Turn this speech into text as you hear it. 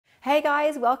Hey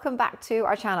guys, welcome back to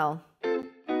our channel.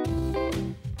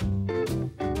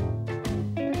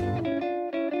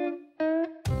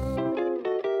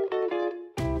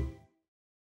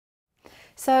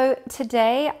 So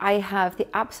today I have the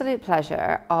absolute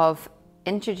pleasure of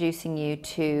introducing you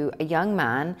to a young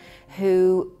man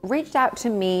who reached out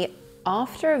to me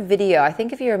after a video. I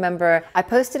think if you remember, I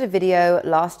posted a video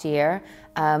last year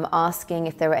asking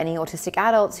if there were any autistic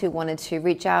adults who wanted to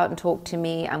reach out and talk to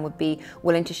me and would be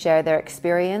willing to share their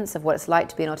experience of what it's like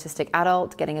to be an autistic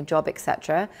adult, getting a job,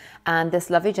 etc. And this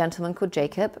lovely gentleman called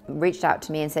Jacob reached out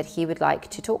to me and said he would like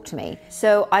to talk to me.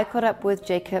 So I caught up with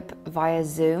Jacob via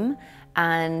Zoom,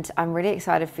 and I'm really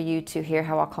excited for you to hear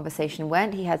how our conversation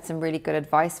went. He had some really good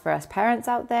advice for us parents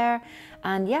out there.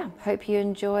 And yeah, hope you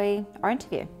enjoy our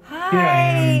interview.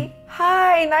 Hi.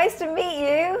 Hi, nice to meet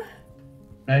you.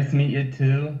 Nice to meet you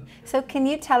too. So can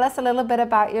you tell us a little bit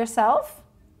about yourself?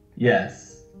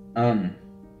 Yes.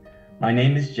 My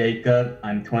name is Jacob.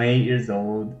 I'm 28 years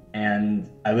old and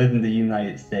I live in the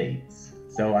United States.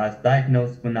 So I was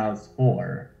diagnosed when I was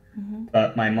 4.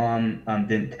 But my mom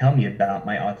didn't tell me about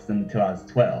my autism until I was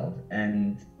 12,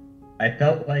 and I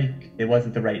felt like it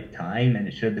wasn't the right time and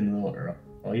it should have been a little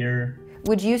earlier.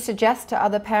 Would you suggest to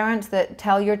other parents that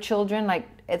tell your children, like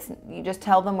you just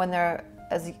tell them when they're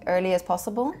as early as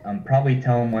possible? Probably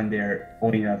tell them when they're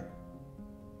old enough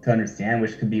to understand,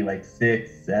 which could be like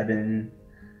 6, 7,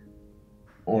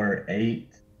 or 8.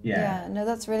 Yeah, no,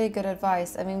 that's really good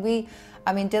advice. I mean,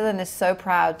 Dylan is so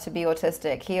proud to be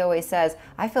autistic. He always says,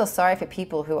 I feel sorry for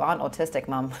people who aren't autistic,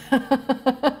 Mom.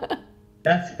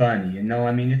 That's funny, you know,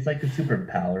 I mean, it's like a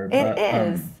superpower. It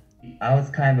is. I was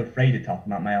kind of afraid to talk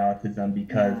about my autism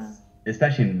because,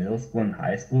 especially in middle school and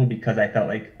high school, because I felt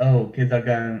like, oh, kids are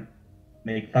gonna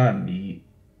make fun of me.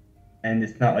 And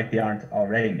it's not like they aren't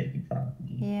already making fun of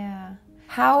me. Yeah.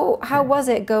 How was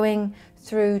it going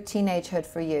through teenagehood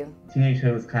for you?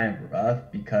 Teenagehood was kind of rough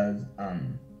because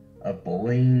of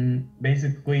bullying.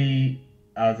 Basically,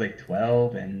 I was like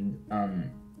 12 and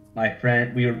my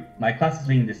class was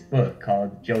reading this book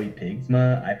called Joey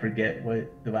Pigsma. I forget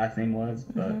what the last name was,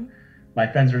 but my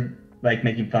friends were like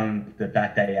making fun of the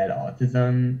fact that he had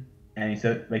autism, and he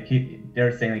said like they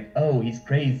were saying like, oh, he's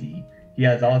crazy, he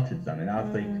has autism, and I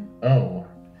was like, oh.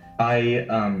 I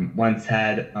once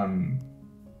had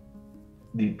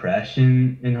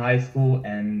depression in high school,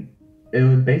 and it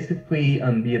would basically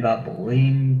be about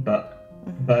bullying, but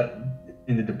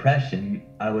in the depression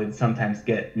I would sometimes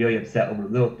get really upset over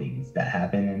little things that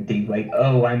happen and think like,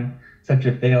 oh, I'm such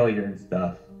a failure and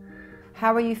stuff.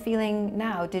 How are you feeling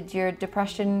now? Did your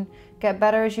depression get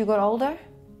better as you got older?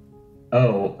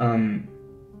 Oh,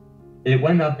 it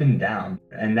went up and down,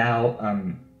 and now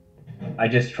I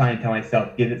just try and tell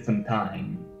myself, give it some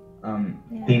time,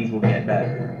 things will get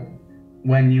better.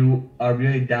 When you are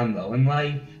really down low in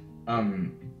life,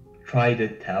 try to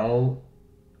tell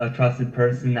a trusted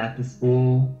person at the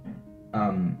school,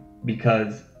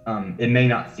 because it may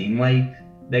not seem like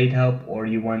they'd help, or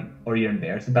you're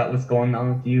embarrassed about what's going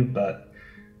on with you, but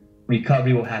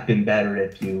recovery will happen better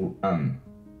if you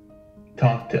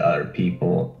talk to other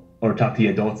people or talk to the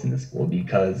adults in the school.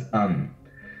 Because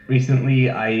recently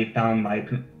I found my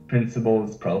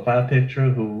principal's profile picture,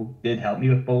 who did help me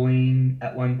with bullying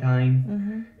at one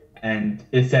time, and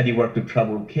it said he worked with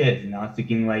troubled kids, and I was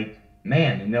thinking like,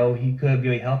 man, you know, he could have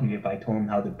really helped me if I told him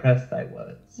how depressed I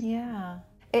was. Yeah.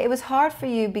 It was hard for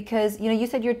you because, you know, you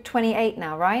said you're 28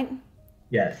 now, right?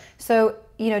 Yes. So,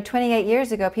 you know, 28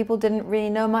 years ago, people didn't really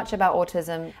know much about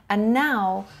autism. And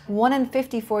now 1 in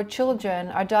 54 children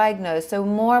are diagnosed. So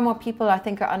more and more people, I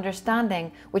think, are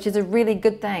understanding, which is a really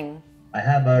good thing. I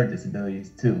have other disabilities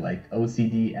too, like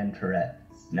OCD and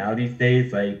Tourette's. Now these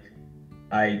days, like,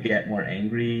 I get more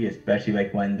angry, especially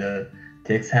like when the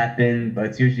tics happen, but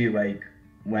it's usually like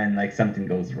when like something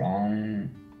goes wrong.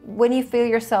 When you feel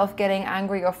yourself getting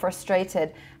angry or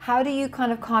frustrated, how do you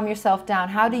kind of calm yourself down?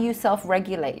 How do you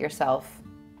self-regulate yourself?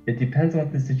 It depends on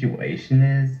what the situation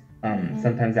is.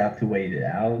 Sometimes I have to wait it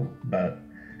out, but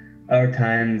other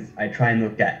times I try and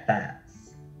look at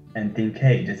facts and think,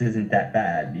 hey, this isn't that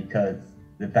bad, because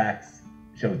the facts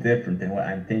show different than what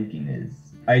I'm thinking is.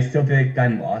 I still feel like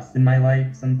I'm lost in my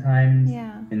life sometimes,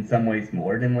 in some ways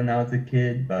more than when I was a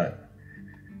kid, but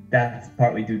that's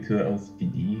partly due to the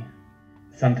OCD.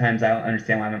 Sometimes I don't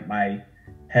understand why my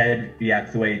head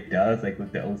reacts the way it does, like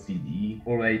with the OCD,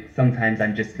 or like sometimes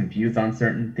I'm just confused on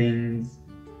certain things.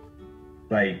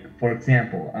 Like, for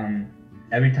example,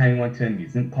 every time we went to an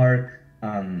amusement park,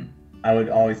 I would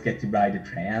always get to ride a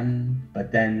tram,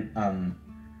 but then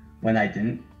when I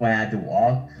had to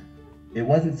walk, it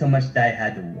wasn't so much that I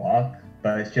had to walk,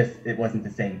 but it wasn't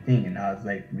the same thing, and I was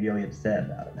like really upset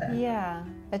about that. Yeah,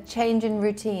 a change in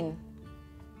routine.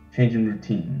 Change in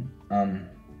routine.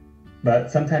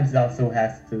 But sometimes it also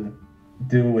has to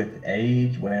do with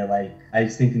age, where like I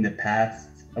just think in the past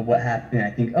of what happened,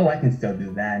 I think, oh, I can still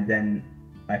do that, and then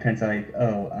my parents are like,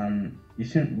 oh, you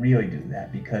shouldn't really do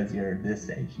that because you're this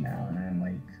age now, and I'm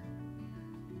like,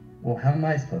 well, how am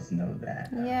I supposed to know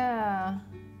that? Yeah.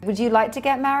 Would you like to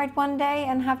get married one day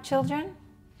and have children?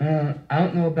 I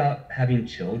don't know about having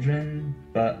children,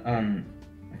 but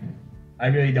I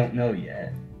really don't know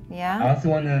yet. Yeah. I also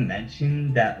want to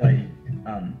mention that like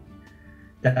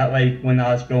when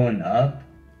I was growing up,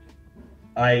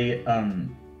 I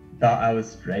thought I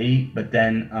was straight, but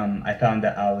then I found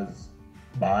that I was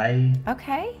bi.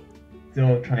 Okay.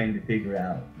 Still trying to figure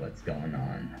out what's going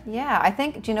on. Yeah, I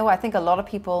think, do you know what? I think a lot of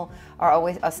people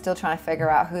are still trying to figure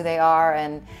out who they are,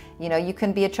 and you know, you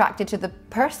can be attracted to the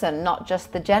person, not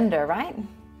just the gender, right?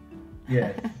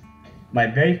 Yes. My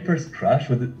very first crush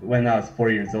was when I was 4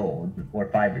 years old, or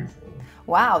 5 years old.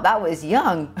 Wow, that was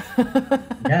young.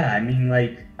 Yeah, I mean,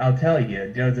 like, I'll tell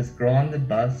you, there was this girl on the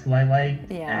bus who I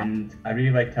liked, Yeah. and I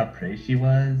really liked how pretty she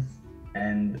was,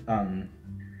 and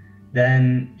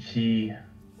then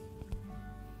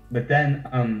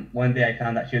one day I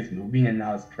found out she was moving, and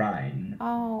I was crying.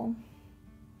 Oh,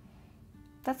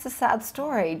 that's a sad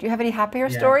story. Do you have any happier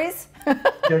Yeah. stories? There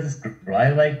was this girl I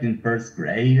liked in first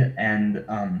grade, and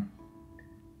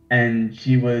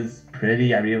she was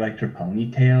pretty. I really liked her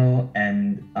ponytail,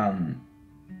 and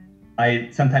I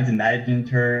sometimes imagined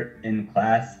her in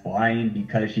class flying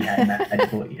because she had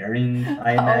magical earrings,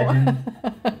 I imagined.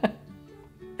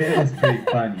 It was pretty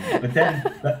funny. But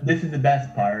this is the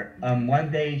best part.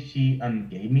 One day she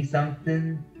gave me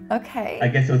something. Okay. I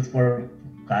guess it was for a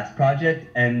class project,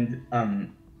 and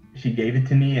she gave it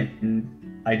to me,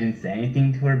 and I didn't say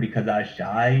anything to her because I was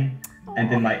shy.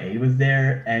 And then my aide was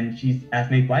there, and she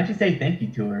asked me, why don't you say thank you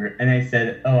to her? And I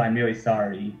said, oh, I'm really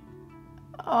sorry.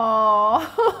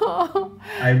 Oh.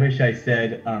 I wish I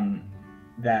said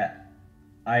that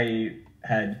I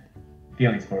had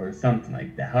feelings for her or something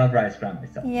like that. However, I describe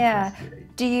myself. Yeah.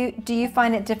 Do you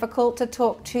find it difficult to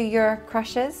talk to your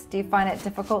crushes? Do you find it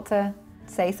difficult to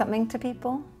say something to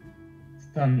people?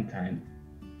 Sometimes.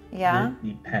 Yeah.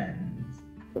 It depends.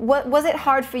 What was it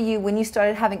hard for you when you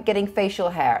started getting facial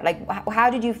hair? Like, how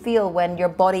did you feel when your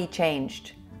body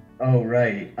changed? Oh,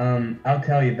 right. I'll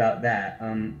tell you about that.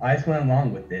 I just went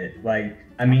along with it. Like,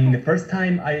 I mean, the first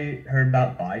time I heard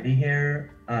about body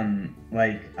hair,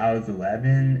 like I was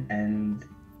 11 and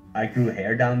I grew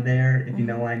hair down there, if you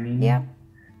know what I mean. Yeah.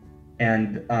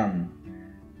 And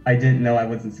I didn't know I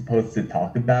wasn't supposed to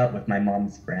talk about with my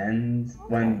mom's friends.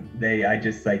 One day I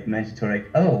just like mentioned to her like,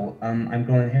 oh, I'm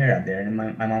growing hair out there, and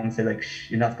my mom said like,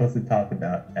 shh, you're not supposed to talk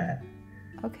about that.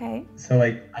 Okay. So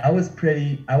like I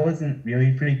wasn't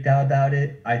really freaked out about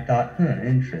it. I thought,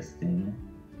 interesting.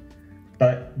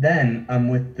 But then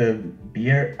with the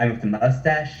with the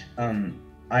mustache, on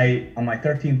my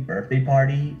 13th birthday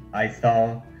party, I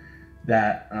saw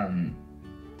that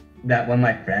that one of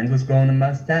my friends was growing a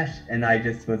mustache, and I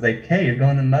just was like, hey, you're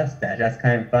growing a mustache, that's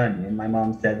kind of funny. And my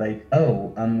mom said like,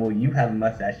 oh, well, you have a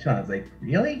mustache too. I was like,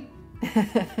 really? And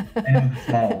it was a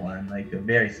small one, like a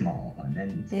very small one.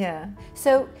 And yeah.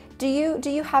 So do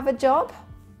you have a job?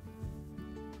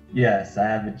 Yes, I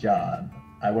have a job.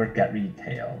 I work at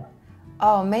retail.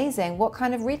 Oh, amazing. What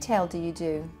kind of retail do you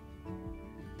do?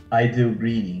 I do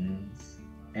readings,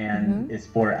 and it's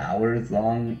 4 hours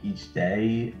long each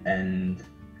day, and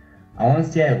I want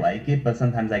to say I like it, but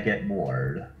sometimes I get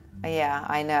bored. Yeah,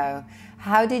 I know.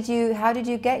 How did you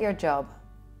get your job?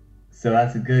 So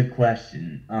that's a good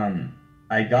question.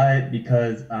 I got it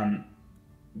because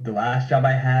the last job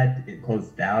I had, it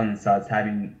closed down, and so I was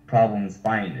having problems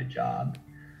finding a job.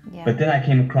 Yeah. But then I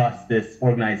came across this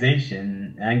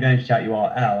organization, and I'm going to shout you all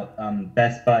out,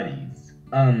 Best Buddies.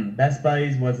 Best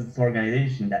Buddies was this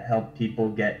organization that helped people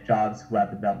get jobs who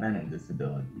have developmental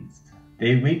disabilities.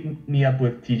 They linked me up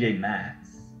with TJ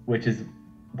Maxx, which is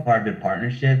part of the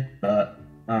partnership, but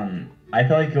I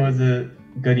felt like it was a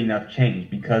good enough change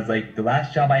because like the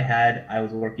last job I had, I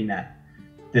was working at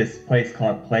this place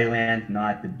called Playland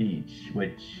Not at the Beach,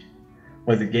 which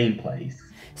was a game place.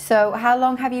 So how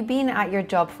long have you been at your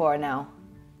job for now?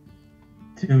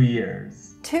 2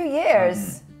 years. 2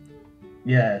 years?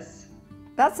 Yes.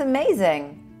 That's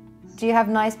amazing. Do you have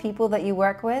nice people that you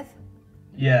work with?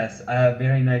 Yes, I have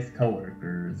very nice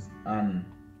coworkers. I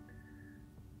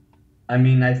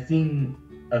mean, I've seen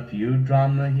a few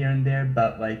drama here and there,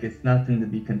 but like it's nothing to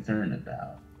be concerned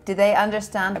about. Do they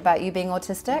understand about you being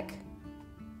autistic?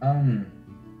 I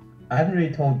haven't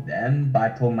really told them, but I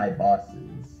told my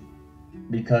bosses.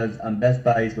 because Best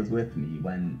Buddies was with me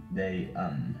when they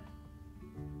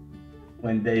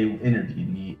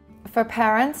interviewed me. For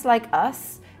parents like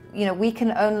us, you know, we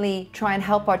can only try and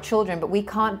help our children, but we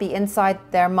can't be inside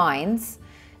their minds.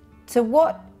 So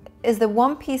what is the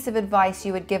one piece of advice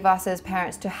you would give us as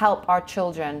parents to help our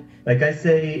children? Like I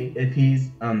say, if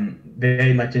he's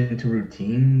very much into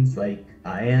routines, like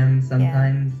I am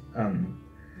sometimes,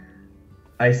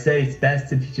 I say it's best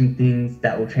to teach him things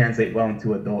that will translate well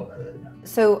into adulthood.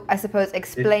 So I suppose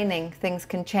explaining things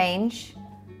can change?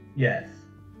 Yes.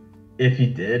 If he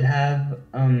did have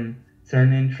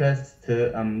certain interests,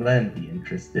 to let him be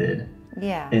interested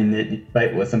in it,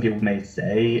 despite what some people may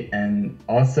say. And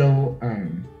also,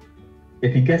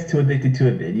 if he gets too addicted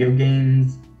to video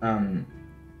games,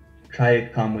 try to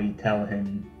calmly tell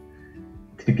him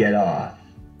to get off.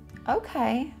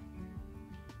 Okay.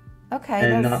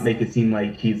 Okay. And not make it seem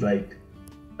like he's like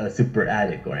a super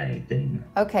addict or anything.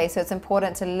 Okay, so it's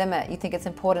important to limit, you think it's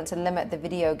important to limit the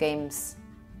video games?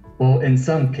 Well, in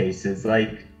some cases,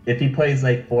 like if he plays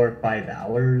like 4 or 5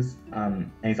 hours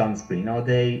and he's on the screen all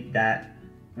day, that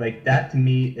to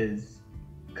me is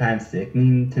kind of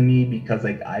sickening to me, because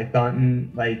like I've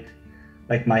gotten like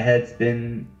my head's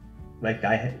been like,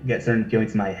 I get certain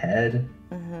feelings in my head,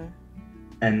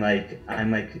 and like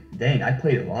I'm like, dang, I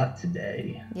played a lot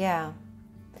today. Yeah.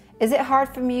 Is it hard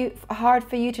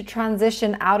for you to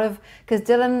transition out of, because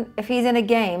Dylan, if he's in a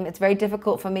game, it's very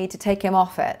difficult for me to take him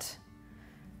off it.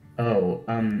 Oh,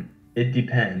 it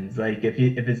depends. Like if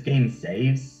his game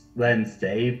saves, let him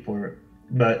save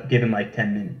but give him like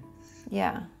 10 minutes.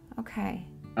 Yeah. Okay.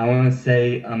 I want to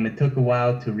say it took a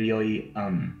while to really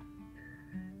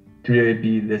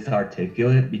be this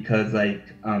articulate, because like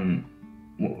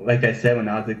I said, when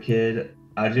I was a kid,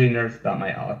 I was really nervous about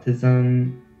my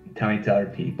autism, telling to other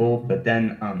people. But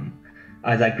then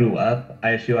as I grew up,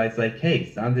 I just realized like,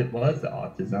 hey, some of it was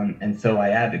autism, and so I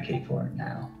advocate for it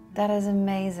now. That is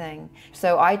amazing.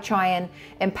 So I try and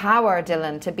empower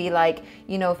Dylan to be like,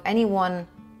 you know, if anyone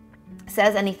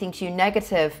says anything to you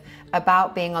negative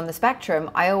about being on the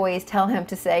spectrum, I always tell him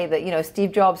to say that, you know,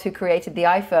 Steve Jobs, who created the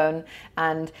iPhone,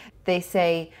 and they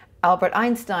say Albert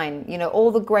Einstein, you know,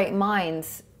 all the great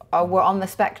minds were on the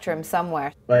spectrum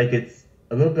somewhere. Like, it's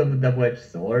a little bit of a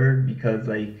double-edged sword, because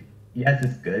like, yes,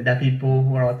 it's good that people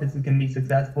who are autistic can be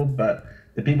successful, but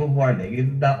the people who are negative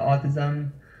about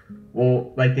autism,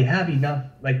 well, like they have enough,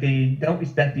 like they don't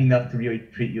respect you enough to really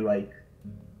treat you like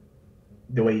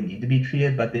the way you need to be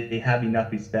treated, but they have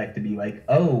enough respect to be like,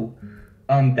 oh,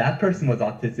 that person was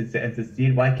autistic and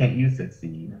succeeded, why can't you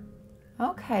succeed?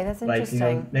 Okay, that's like, interesting.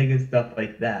 You know, negative stuff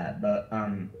like that. But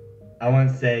I want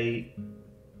to say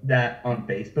that on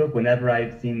Facebook, whenever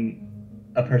I've seen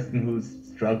a person who's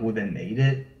struggled and made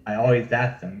it, I always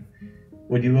ask them,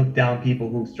 would you look down people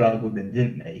who struggled and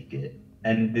didn't make it?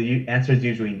 And the answer is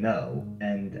usually no.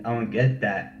 And I don't get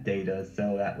that data,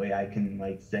 so that way I can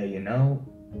like say, you know,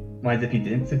 whereas if you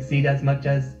didn't succeed as much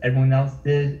as everyone else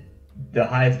did, the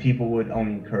highest people would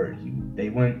only encourage you. They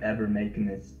wouldn't ever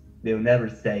they would never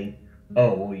say,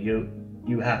 oh, well,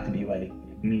 you have to be like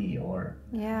me, or...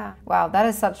 Yeah. Wow, that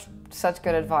is such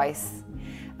good advice.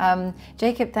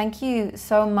 Jacob, thank you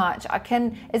so much.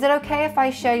 Is it okay if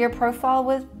I share your profile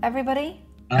with everybody?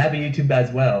 I have a YouTube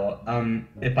as well.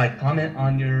 If I comment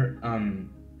on your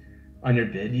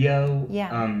video,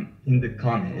 in the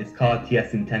comment, it's called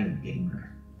TS Intended Gamer.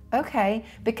 Okay,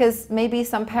 because maybe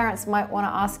some parents might want to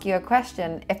ask you a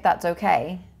question, if that's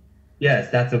okay.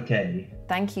 Yes, that's okay.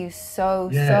 Thank you so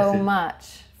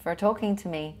much for talking to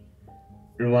me.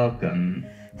 You're welcome.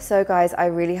 So guys, I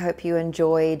really hope you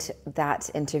enjoyed that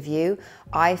interview.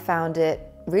 I found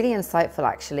it really insightful,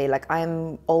 actually. Like,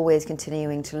 I'm always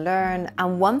continuing to learn.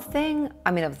 And one thing,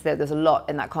 I mean, there's a lot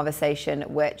in that conversation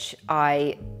which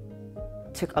I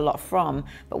took a lot from,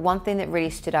 but one thing that really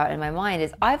stood out in my mind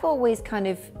is I've always kind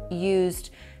of used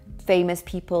famous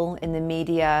people in the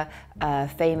media,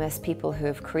 famous people who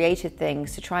have created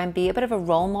things to try and be a bit of a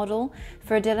role model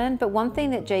for Dylan. But one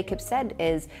thing that Jacob said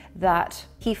is that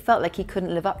he felt like he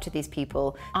couldn't live up to these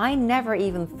people. I never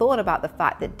even thought about the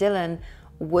fact that Dylan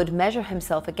would measure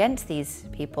himself against these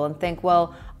people and think,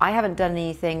 well, I haven't done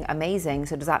anything amazing,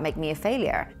 so does that make me a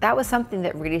failure? That was something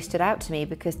that really stood out to me,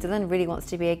 because Dylan really wants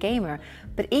to be a gamer.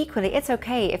 But equally, it's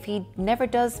okay if he never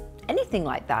does anything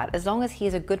like that, as long as he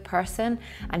is a good person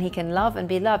and he can love and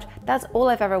be loved. That's all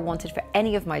I've ever wanted for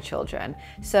any of my children.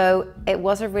 So it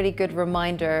was a really good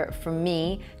reminder for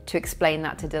me to explain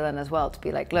that to Dylan as well, to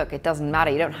be like, look, it doesn't matter.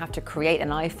 You don't have to create an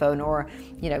iPhone or,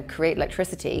 you know, create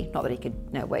electricity. Not that he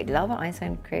could, no, wait, did Albert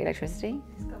Einstein create electricity?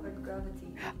 Discovered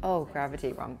gravity. Oh,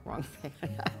 gravity, wrong thing.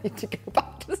 I need to go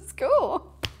back to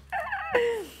school.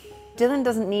 Dylan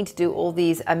doesn't need to do all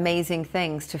these amazing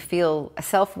things to feel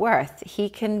self-worth. He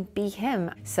can be him.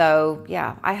 So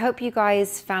yeah, I hope you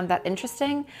guys found that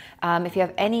interesting. If you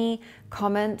have any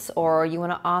comments or you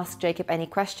want to ask Jacob any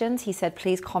questions, he said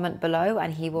please comment below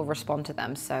and he will respond to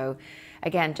them. So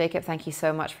again, Jacob, thank you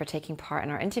so much for taking part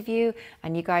in our interview,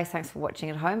 and you guys, thanks for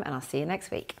watching at home, and I'll see you next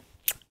week.